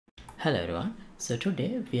Hello everyone, so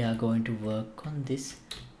today we are going to work on this.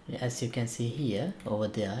 As you can see here over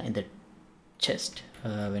there in the chest,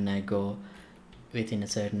 when I go within a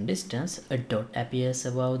certain distance, a dot appears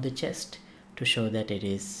above the chest to show that it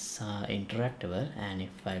is interactable. And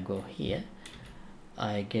if I go here,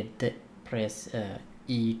 I get the press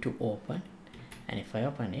E to open, and if I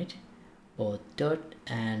open it, both dot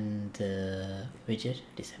and the widget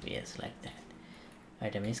disappears like that.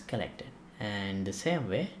 Item is collected, and the same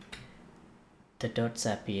way the dots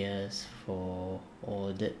appears for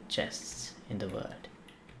all the chests in the world.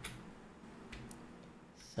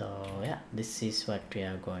 So yeah, this is what we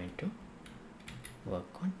are going to work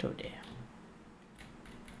on today.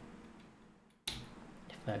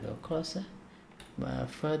 If I go closer,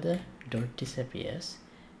 further dot disappears.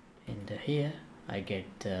 In the here I get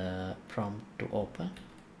the prompt to open.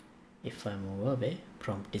 If I move away,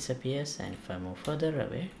 prompt disappears, and if I move further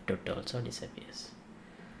away, dot also disappears.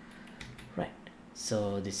 Right,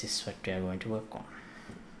 so this is what we are going to work on.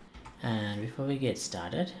 And before we get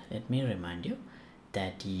started, let me remind you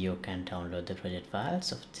that you can download the project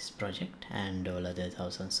files of this project and all other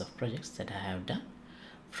thousands of projects that I have done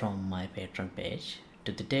from my Patreon page.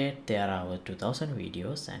 To the date, there are over 2000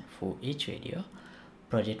 videos, and for each video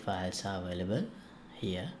project files are available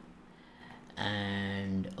here.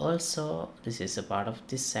 And also this is a part of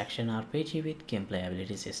this Action RPG with Gameplay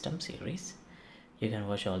Ability System series. You can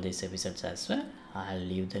watch all these episodes as well. I'll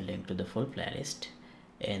leave the link to the full playlist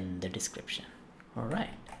in the description. Alright,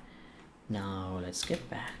 now let's get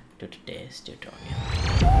back to today's tutorial.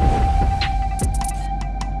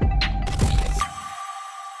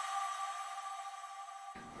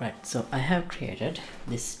 Right, so I have created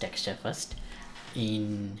this texture first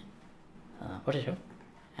in Photoshop,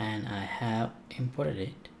 and I have imported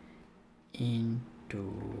it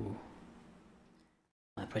into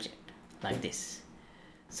my project like this.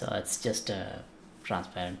 So it's just a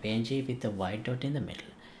transparent PNG with a white dot in the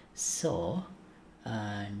middle. So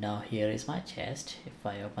now here is my chest. If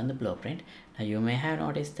I open the blueprint, now you may have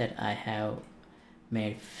noticed that I have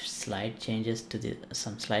made slight changes to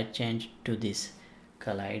some slight change to this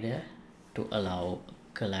collider to allow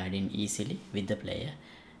colliding easily with the player,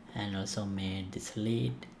 and also made this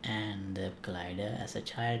lid and the collider as a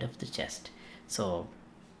child of the chest. So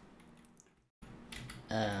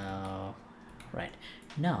right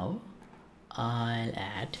now I'll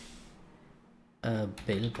add a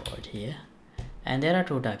billboard here, and there are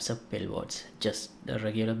two types of billboards, just the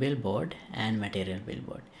regular billboard and material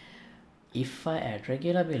billboard. If I add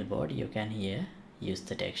regular billboard, you can here use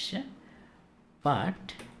the texture,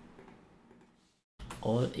 but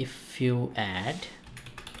if you add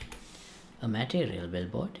a material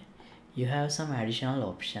billboard, you have some additional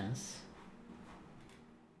options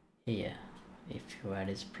here. If you add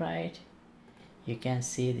a sprite, you can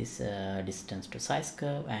see this distance to size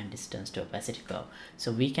curve and distance to opacity curve.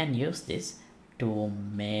 So we can use this to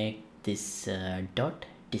make this dot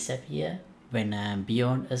disappear when I am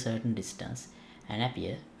beyond a certain distance and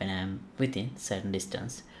appear when I am within certain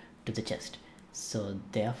distance to the chest. So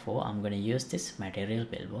therefore I'm going to use this material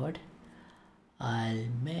billboard. I'll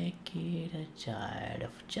make it a child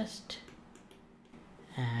of chest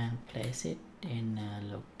and place it in a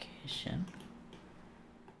location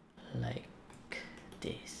like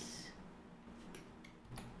this.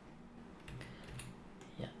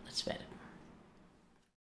 Yeah, that's better.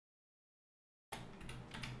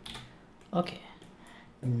 Okay,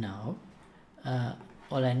 now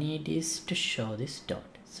all I need is to show this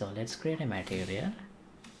dot. So let's create a material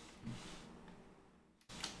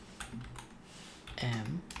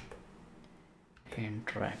M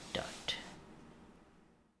interact dot.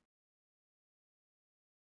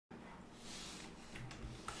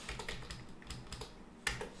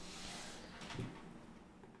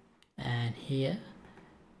 And here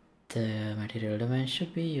the material domain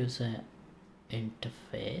should be user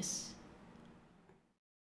interface.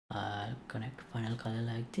 I'll connect final color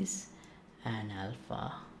like this, and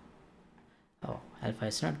alpha. Oh, alpha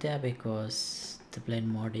is not there because the blend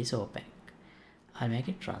mode is opaque. I'll make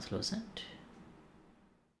it translucent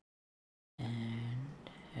and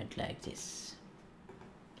add like this.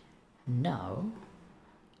 Now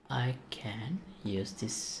I can use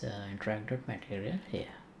this interact material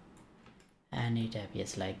here, and it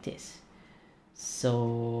appears like this.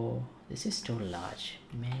 So this is too large,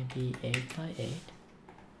 maybe 8 by 8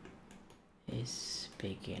 is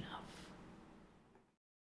big enough.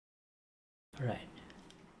 Right,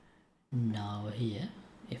 now here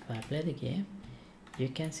if I play the game, you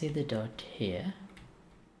can see the dot here.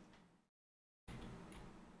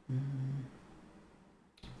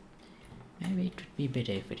 Maybe it would be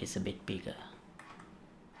better if it is a bit bigger.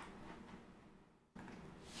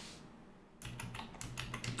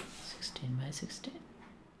 16.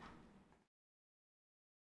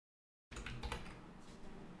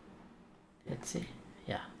 Let's see.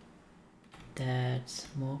 Yeah, that's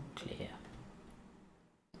more clear.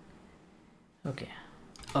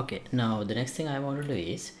 Okay, now the next thing I want to do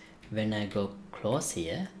is when I go close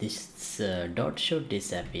here, this dot should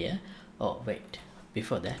disappear. Oh wait,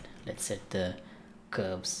 before that let's set the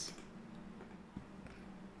curves.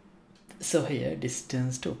 So here,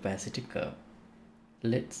 distance to opacity curve.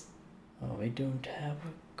 We don't have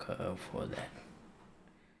a curve for that.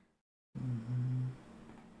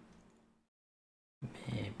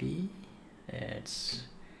 Maybe let's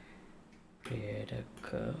create a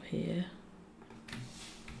curve here.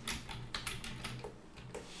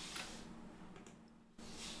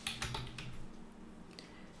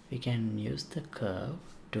 We can use the curve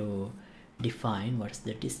to define what's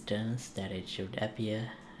the distance that it should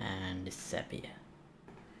appear and disappear.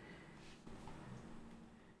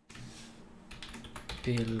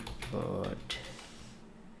 Billboard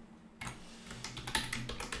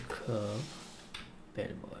curve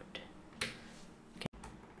billboard. Okay.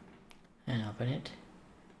 And open it.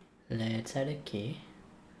 Let's add a key.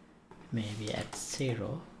 Maybe at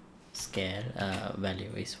 0 scale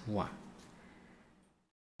value is 1.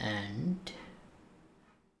 And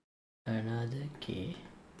another key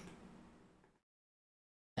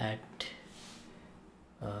at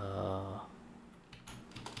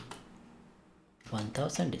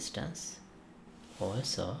 1000 distance,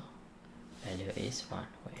 also value is 1.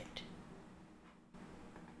 Wait,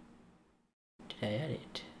 did I add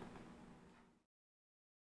it?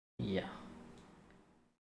 Yeah,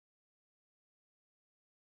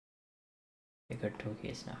 we got 2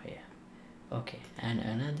 keys now here. Okay, and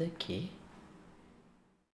another key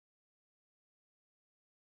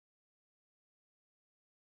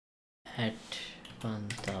at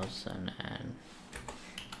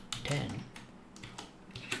 1010,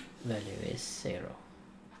 value is 0.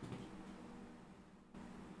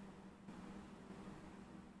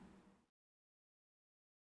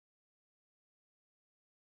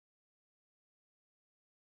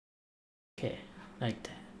 Okay, like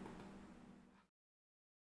that.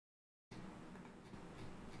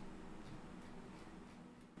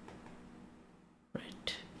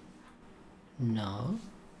 Right. Now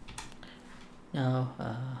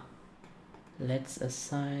let's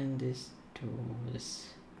assign this to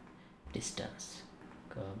this distance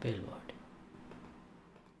billboard.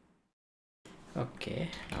 Okay,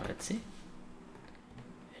 now let's see.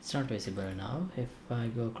 It's not visible now. If I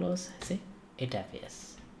go close, see, it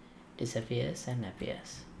appears, disappears and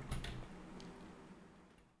appears.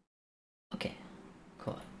 Okay,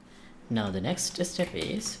 cool. Now the next step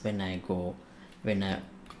is when I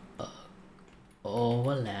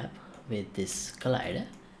overlap with this collider,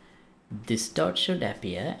 this dot should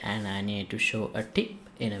appear and I need to show a tip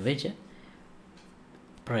in a widget.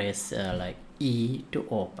 Press like E to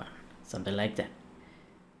open, something like that.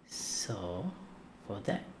 So for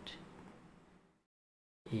that,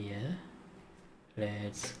 here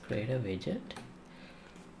let's create a widget.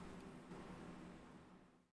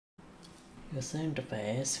 User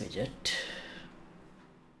interface widget,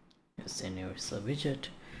 user universal widget,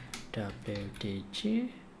 WTG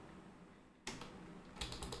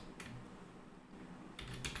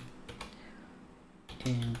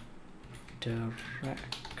interactive.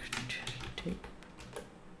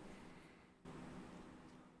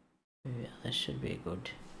 Yeah, that should be good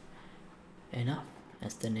enough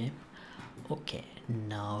as the name. Okay,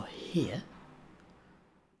 now here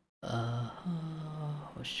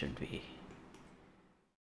what should we,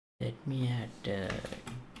 let me add the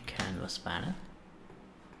canvas panel,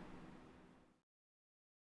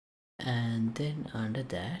 and then under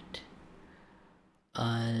that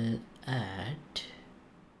I'll add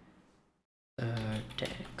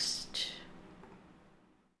text.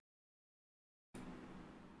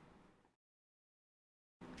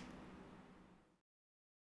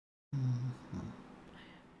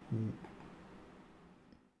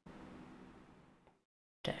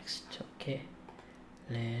 Text. Okay,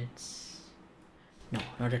 let's, no,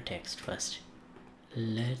 not a text first.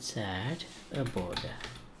 Let's add a border,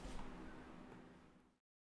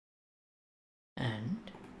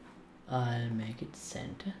 and I'll make it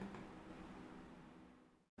center.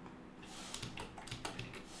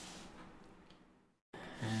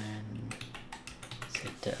 And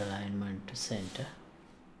set the alignment to center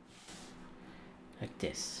like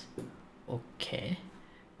this. Okay,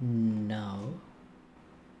 now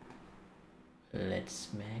let's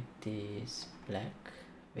make this black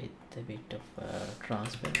with a bit of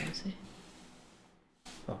transparency.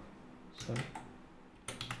 Oh, sorry.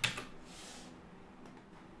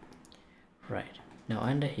 Right, now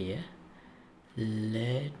under here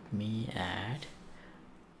let me add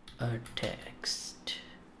a text.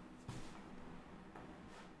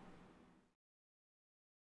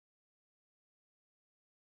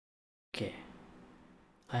 Okay,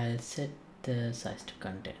 I'll set the size to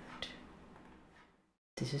content.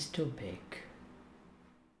 This is too big.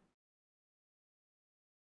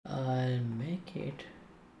 I'll make it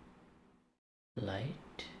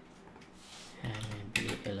light and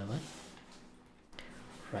maybe 11.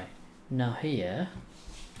 Right, now here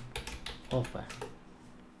open,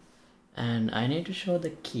 and I need to show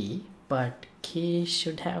the key, but key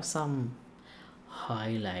should have some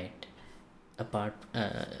highlight apart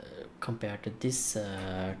compared to this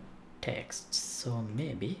text. So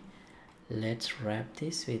maybe let's wrap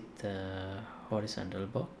this with the horizontal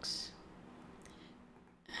box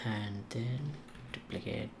and then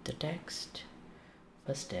duplicate the text.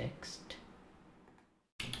 First text,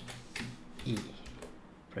 E,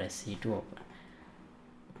 press E to open.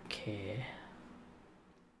 Okay,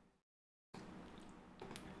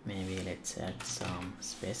 maybe let's add some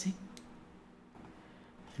spacing.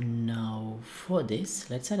 Now for this,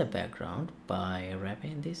 let's add a background by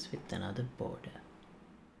wrapping this with another border.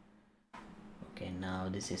 Okay, now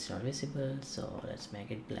this is not visible, so let's make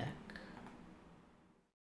it black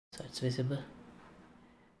so it's visible,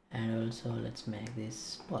 and also let's make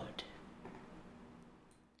this bold.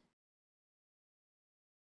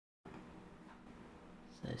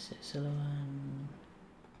 So this is 11.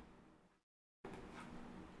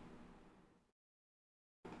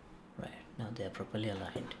 Right, now they are properly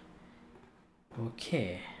aligned.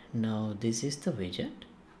 Okay, now this is the widget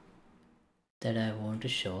that I want to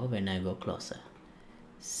show when I go closer.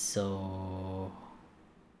 So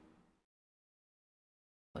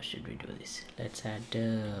how should we do this? Let's add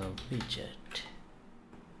a widget.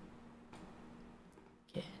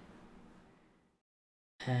 Okay,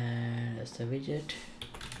 and as the widget,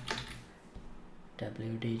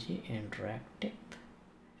 WDG interactive,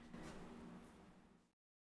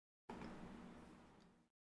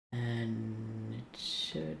 and it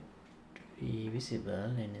should be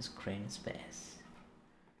visible in a screen space.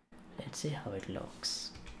 Let's see how it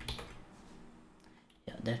looks.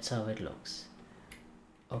 Yeah, that's how it looks.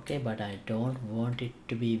 Okay, but I don't want it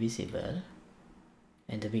to be visible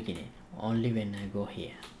in the beginning, only when I go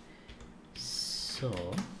here.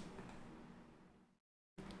 So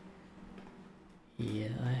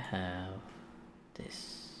here I have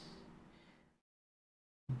this.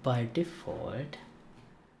 By default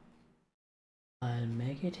I'll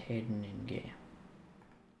make it hidden in game,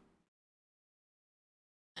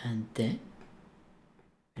 and then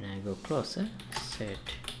when I go closer, set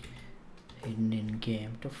hidden in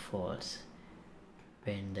game to false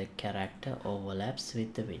when the character overlaps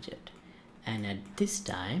with the widget. And at this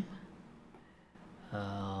time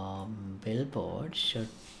billboard should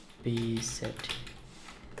be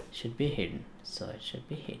hidden, so it should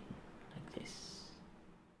be hidden like this,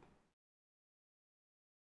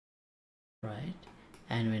 right?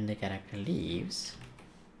 And when the character leaves,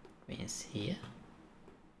 means here,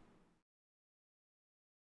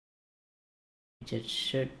 widget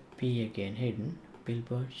should be again hidden,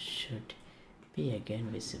 billboard should be again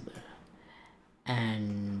visible.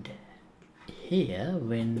 And here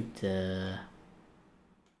when the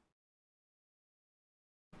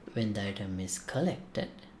item is collected,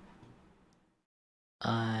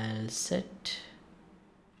 I'll set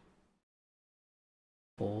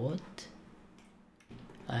both.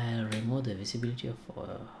 I'll remove the visibility of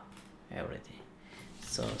everything,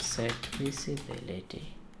 so set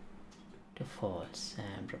visibility to false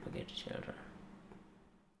and propagate to children.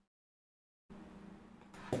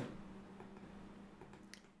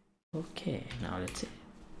 Okay, now let's see.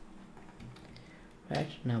 Right,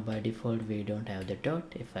 now by default we don't have the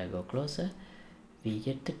dot. If I go closer we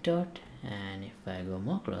get the dot, and if I go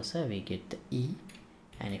more closer we get the E,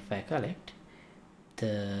 and if I collect,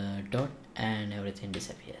 the dot and everything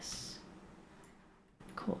disappears.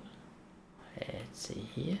 Cool. Let's see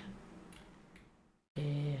here.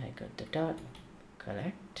 Okay, I got the dot,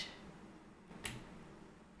 collect,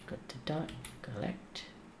 got the dot, collect.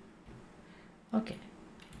 Okay,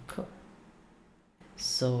 cool.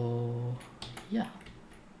 So yeah,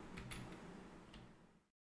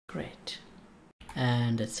 great.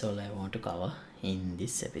 And that's all I want to cover in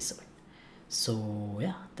this episode. So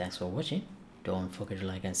yeah, thanks for watching. Don't forget to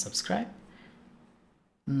like and subscribe.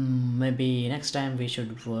 Maybe next time we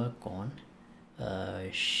should work on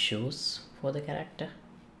shoes for the character.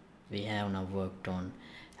 We have now worked on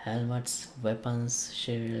helmets, weapons,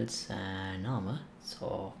 shields and armor,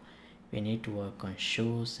 so we need to work on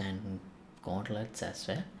shoes and gauntlets as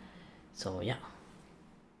well. So yeah,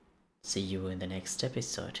 see you in the next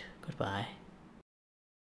episode. Goodbye.